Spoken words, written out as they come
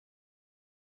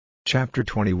Chapter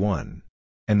 21.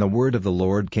 And the word of the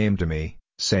Lord came to me,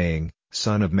 saying,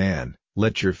 Son of man,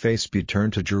 let your face be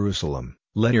turned to Jerusalem,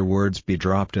 let your words be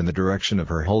dropped in the direction of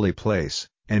her holy place,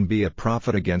 and be a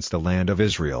prophet against the land of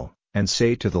Israel, and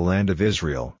say to the land of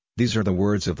Israel, These are the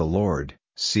words of the Lord,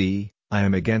 See, I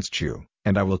am against you,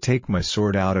 and I will take my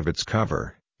sword out of its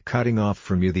cover, cutting off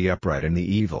from you the upright and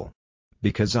the evil.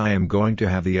 Because I am going to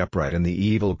have the upright and the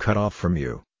evil cut off from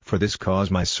you, for this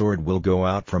cause my sword will go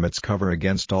out from its cover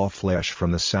against all flesh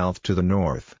from the south to the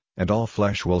north, and all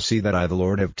flesh will see that I the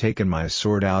Lord have taken my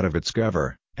sword out of its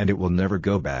cover, and it will never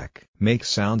go back. Make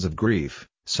sounds of grief,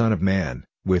 son of man,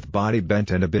 with body bent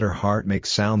and a bitter heart make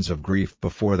sounds of grief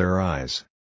before their eyes.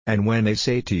 And when they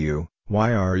say to you,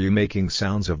 Why are you making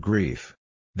sounds of grief?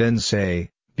 Then say,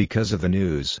 Because of the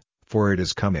news, for it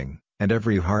is coming, and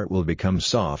every heart will become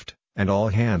soft, and all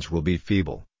hands will be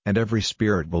feeble, and every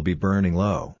spirit will be burning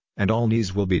low, and all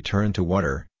knees will be turned to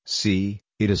water. See,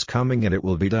 it is coming and it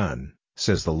will be done,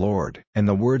 says the Lord. And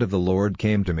the word of the Lord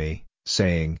came to me,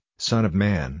 saying, Son of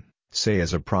man, say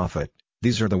as a prophet,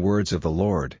 These are the words of the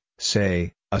Lord,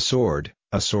 say, a sword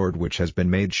which has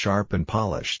been made sharp and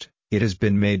polished, it has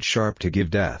been made sharp to give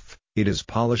death, it is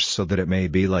polished so that it may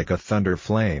be like a thunder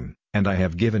flame, and I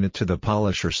have given it to the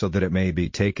polisher so that it may be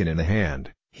taken in the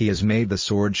hand. He has made the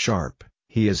sword sharp,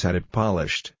 he has had it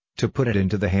polished, to put it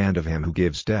into the hand of him who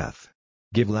gives death.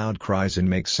 Give loud cries and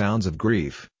make sounds of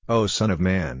grief, O son of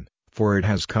man, for it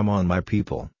has come on my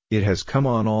people, it has come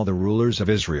on all the rulers of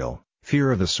Israel,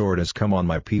 fear of the sword has come on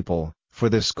my people, for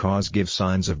this cause give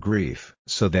signs of grief.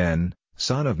 So then,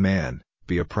 son of man,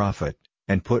 be a prophet,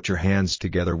 and put your hands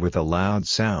together with a loud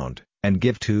sound, and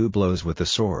give 2 blows with the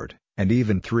sword, and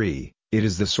even 3, it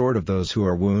is the sword of those who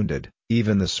are wounded,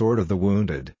 even the sword of the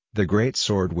wounded, the great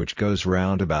sword which goes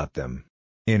round about them.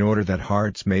 In order that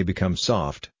hearts may become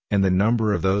soft, and the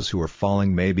number of those who are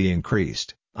falling may be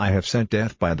increased, I have sent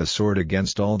death by the sword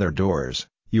against all their doors.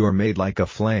 You are made like a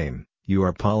flame, you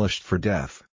are polished for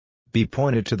death. Be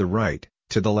pointed to the right,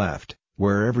 to the left,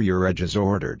 wherever your edge is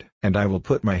ordered. And I will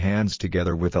put my hands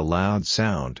together with a loud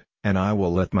sound, and I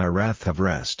will let my wrath have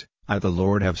rest, I the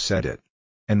Lord have said it.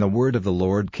 And the word of the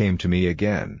Lord came to me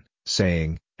again,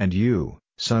 saying, And you,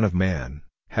 son of man,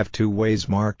 have 2 ways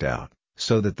marked out,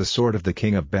 so that the sword of the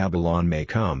king of Babylon may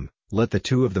come, let the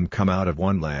 2 of them come out of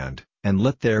one land, and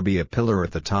let there be a pillar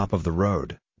at the top of the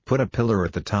road, put a pillar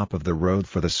at the top of the road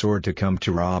for the sword to come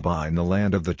to Rabbah in the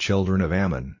land of the children of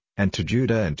Ammon, and to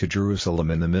Judah and to Jerusalem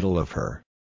in the middle of her.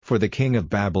 For the king of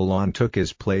Babylon took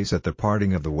his place at the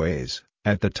parting of the ways,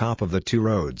 at the top of the 2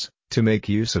 roads, to make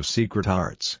use of secret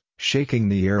arts, shaking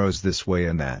the arrows this way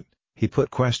and that. He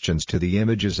put questions to the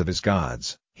images of his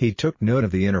gods, he took note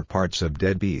of the inner parts of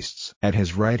dead beasts. At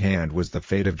his right hand was the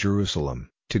fate of Jerusalem,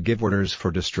 to give orders for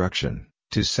destruction,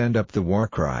 to send up the war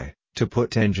cry, to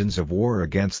put engines of war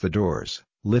against the doors,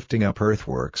 lifting up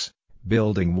earthworks,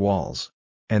 building walls.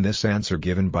 And this answer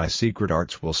given by secret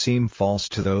arts will seem false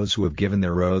to those who have given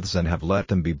their oaths and have let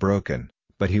them be broken,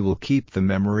 but he will keep the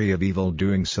memory of evil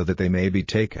doing so that they may be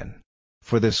taken.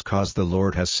 For this cause the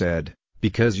Lord has said,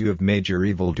 Because you have made your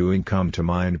evil doing come to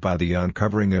mind by the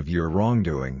uncovering of your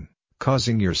wrongdoing,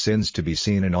 causing your sins to be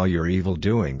seen in all your evil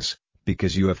doings,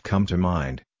 because you have come to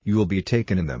mind, you will be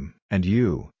taken in them. And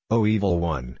you, O evil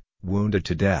one, wounded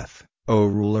to death, O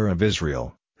ruler of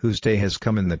Israel, whose day has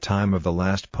come in the time of the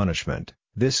last punishment,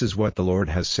 this is what the Lord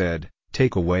has said,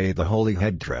 Take away the holy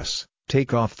headdress,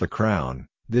 take off the crown,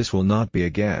 this will not be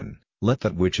again, let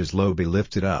that which is low be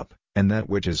lifted up, and that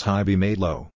which is high be made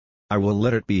low. I will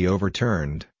let it be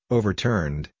overturned,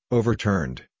 overturned,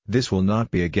 overturned, this will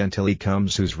not be again till he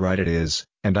comes whose right it is,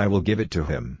 and I will give it to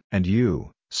him. And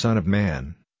you, son of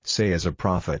man, say as a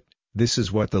prophet, This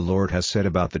is what the Lord has said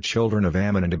about the children of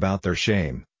Ammon and about their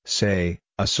shame, say,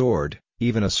 A sword,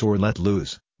 even a sword let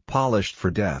loose, polished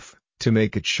for death, to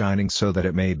make it shining so that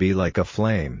it may be like a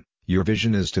flame. Your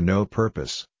vision is to no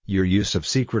purpose, your use of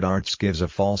secret arts gives a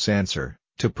false answer,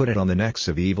 to put it on the necks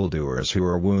of evildoers who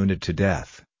are wounded to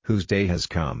death, whose day has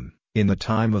come, in the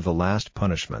time of the last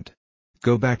punishment.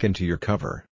 Go back into your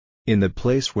cover. In the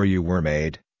place where you were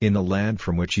made, in the land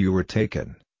from which you were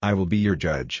taken, I will be your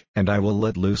judge. And I will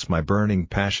let loose my burning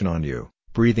passion on you,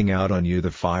 breathing out on you the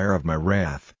fire of my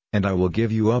wrath, and I will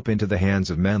give you up into the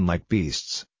hands of men like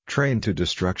beasts, trained to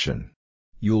destruction.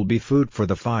 You'll be food for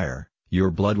the fire, your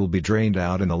blood will be drained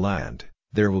out in the land,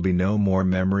 there will be no more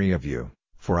memory of you,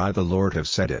 for I the Lord have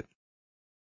said it.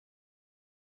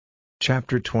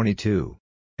 Chapter 22.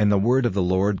 And the word of the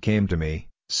Lord came to me,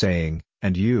 saying,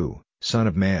 And you, son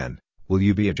of man, will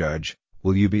you be a judge,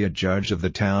 will you be a judge of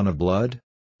the town of blood?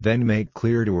 Then make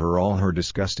clear to her all her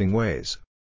disgusting ways.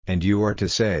 And you are to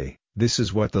say, This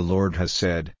is what the Lord has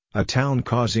said, a town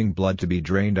causing blood to be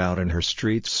drained out in her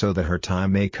streets so that her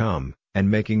time may come, and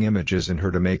making images in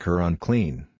her to make her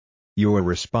unclean. You are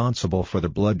responsible for the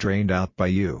blood drained out by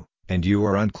you, and you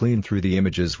are unclean through the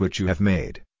images which you have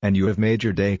made, and you have made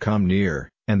your day come near,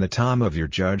 and the time of your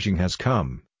judging has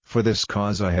come. For this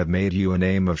cause I have made you a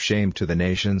name of shame to the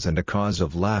nations and a cause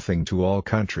of laughing to all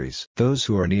countries. Those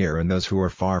who are near and those who are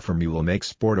far from you will make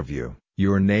sport of you.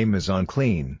 Your name is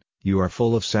unclean, you are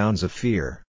full of sounds of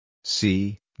fear.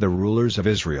 See, the rulers of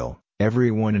Israel,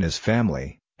 everyone in his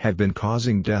family, have been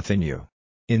causing death in you.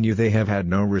 In you they have had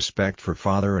no respect for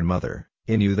father and mother,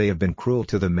 in you they have been cruel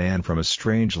to the man from a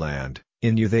strange land,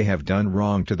 in you they have done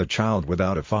wrong to the child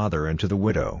without a father and to the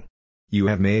widow. You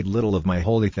have made little of my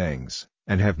holy things,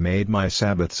 and have made my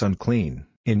Sabbaths unclean.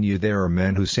 In you there are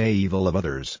men who say evil of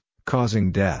others,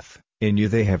 causing death. In you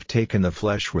they have taken the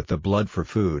flesh with the blood for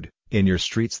food, in your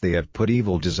streets they have put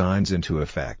evil designs into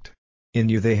effect. In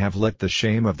you they have let the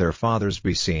shame of their fathers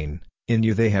be seen, in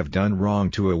you they have done wrong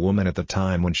to a woman at the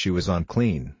time when she was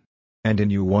unclean. And in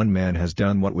you one man has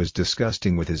done what was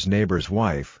disgusting with his neighbor's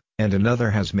wife, and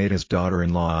another has made his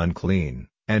daughter-in-law unclean,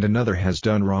 and another has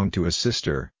done wrong to his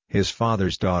sister, his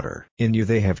father's daughter. In you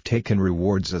they have taken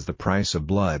rewards as the price of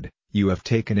blood, you have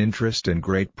taken interest in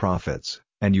great profits,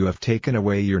 and you have taken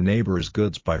away your neighbor's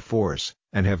goods by force,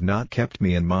 and have not kept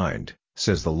me in mind,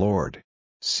 says the Lord.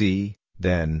 See,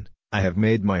 then, I have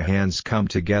made my hands come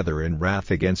together in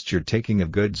wrath against your taking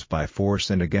of goods by force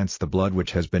and against the blood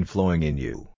which has been flowing in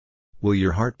you. Will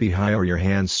your heart be high or your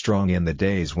hands strong in the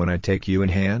days when I take you in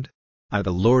hand? I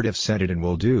the Lord have said it and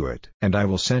will do it. And I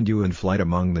will send you in flight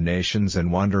among the nations and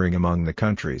wandering among the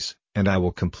countries, and I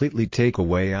will completely take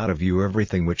away out of you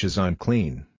everything which is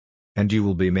unclean. And you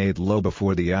will be made low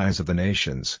before the eyes of the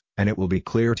nations, and it will be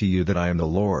clear to you that I am the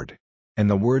Lord. And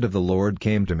the word of the Lord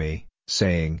came to me,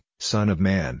 saying, Son of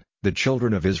man, the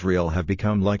children of Israel have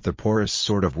become like the poorest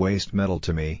sort of waste metal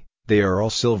to me, they are all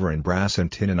silver and brass and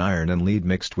tin and iron and lead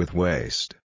mixed with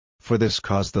waste. For this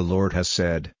cause the Lord has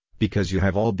said, because you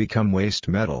have all become waste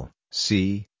metal,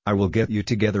 see, I will get you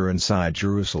together inside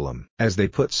Jerusalem. As they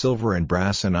put silver and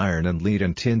brass and iron and lead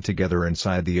and tin together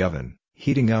inside the oven,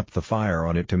 heating up the fire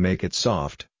on it to make it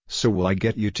soft, so will I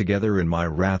get you together in my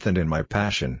wrath and in my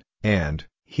passion, and,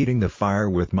 heating the fire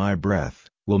with my breath,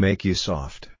 will make you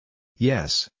soft.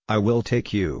 Yes, I will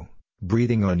take you,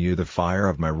 breathing on you the fire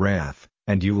of my wrath,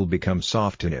 and you will become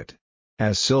soft in it.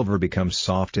 As silver becomes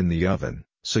soft in the oven,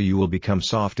 so you will become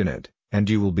soft in it, and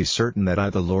you will be certain that I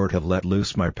the Lord have let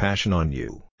loose my passion on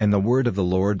you. And the word of the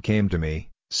Lord came to me,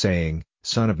 saying,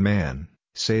 Son of man,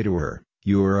 say to her,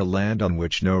 you are a land on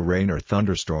which no rain or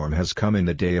thunderstorm has come in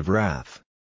the day of wrath.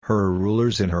 Her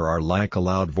rulers in her are like a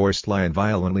loud-voiced lion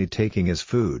violently taking his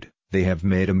food, they have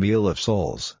made a meal of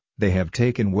souls, they have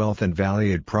taken wealth and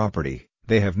valued property,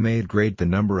 they have made great the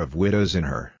number of widows in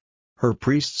her. Her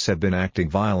priests have been acting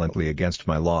violently against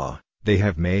my law, they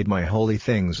have made my holy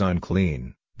things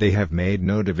unclean, they have made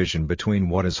no division between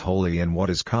what is holy and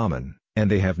what is common, and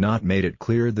they have not made it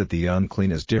clear that the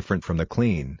unclean is different from the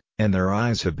clean, and their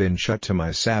eyes have been shut to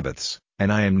my Sabbaths,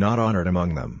 and I am not honored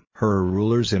among them. Her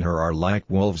rulers in her are like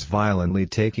wolves violently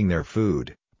taking their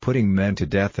food, putting men to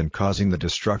death and causing the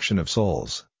destruction of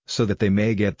souls, so that they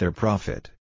may get their profit.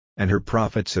 And her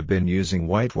prophets have been using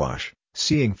whitewash,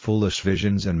 seeing foolish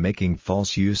visions and making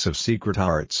false use of secret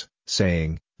arts,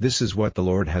 saying, This is what the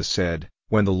Lord has said,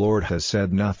 when the Lord has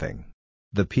said nothing.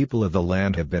 The people of the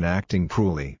land have been acting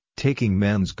cruelly, taking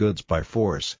men's goods by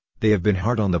force, they have been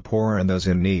hard on the poor and those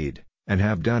in need, and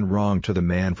have done wrong to the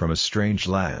man from a strange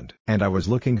land. And I was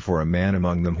looking for a man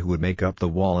among them who would make up the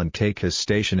wall and take his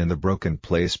station in the broken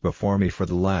place before me for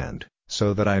the land,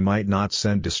 so that I might not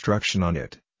send destruction on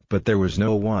it, but there was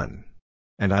no one.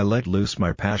 And I let loose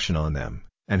my passion on them,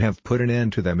 and have put an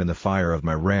end to them in the fire of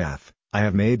my wrath, I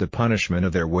have made the punishment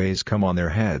of their ways come on their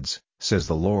heads, says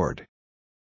the Lord.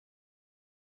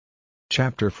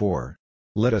 Chapter 4.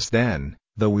 Let us then,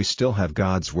 though we still have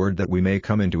God's word that we may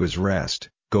come into his rest,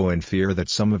 go in fear that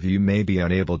some of you may be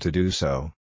unable to do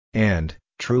so. And,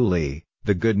 truly,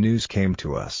 the good news came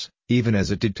to us, even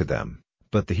as it did to them,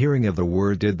 but the hearing of the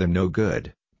word did them no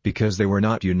good, because they were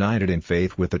not united in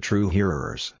faith with the true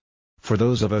hearers. For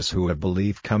those of us who have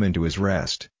believed come into his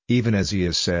rest, even as he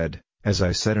has said, As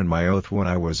I said in my oath when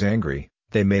I was angry,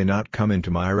 they may not come into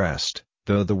my rest,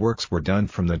 though the works were done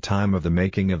from the time of the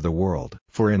making of the world.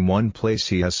 For in one place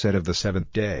he has said of the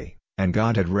seventh day, and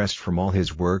God had rest from all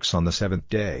his works on the seventh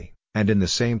day, and in the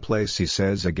same place he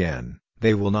says again,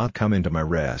 They will not come into my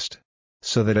rest.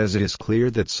 So that as it is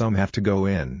clear that some have to go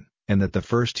in, and that the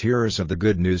first hearers of the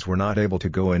good news were not able to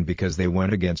go in because they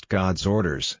went against God's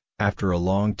orders, after a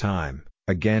long time,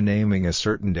 again naming a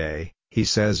certain day, He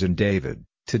says in David,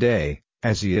 "Today,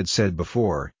 as he had said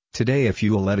before, today if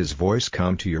you will let his voice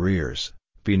come to your ears,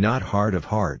 be not hard of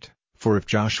heart," for if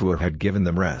Joshua had given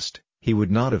them rest, he would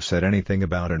not have said anything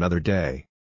about another day.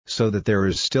 So that there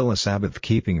is still a Sabbath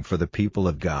keeping for the people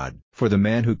of God. For the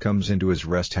man who comes into his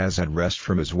rest has had rest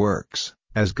from his works,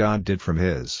 as God did from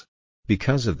his.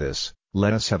 Because of this,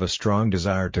 let us have a strong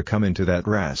desire to come into that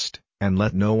rest, and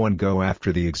let no one go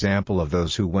after the example of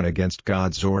those who went against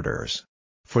God's orders.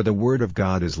 For the word of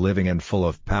God is living and full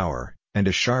of power, and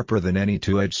is sharper than any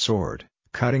two-edged sword,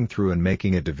 cutting through and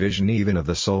making a division even of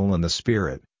the soul and the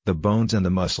spirit, the bones and the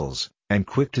muscles, and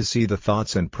quick to see the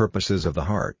thoughts and purposes of the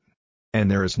heart. And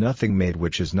there is nothing made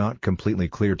which is not completely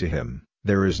clear to him,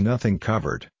 there is nothing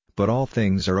covered, but all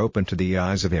things are open to the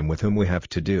eyes of him with whom we have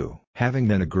to do. Having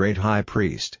then a great high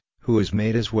priest, who has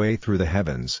made his way through the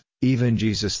heavens, even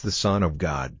Jesus the Son of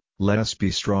God, let us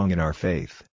be strong in our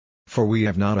faith. For we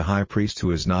have not a high priest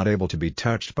who is not able to be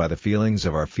touched by the feelings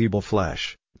of our feeble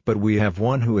flesh, but we have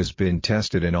one who has been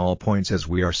tested in all points as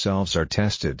we ourselves are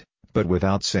tested, but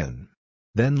without sin.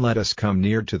 Then let us come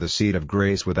near to the seat of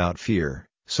grace without fear,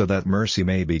 so that mercy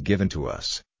may be given to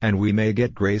us, and we may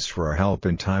get grace for our help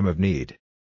in time of need.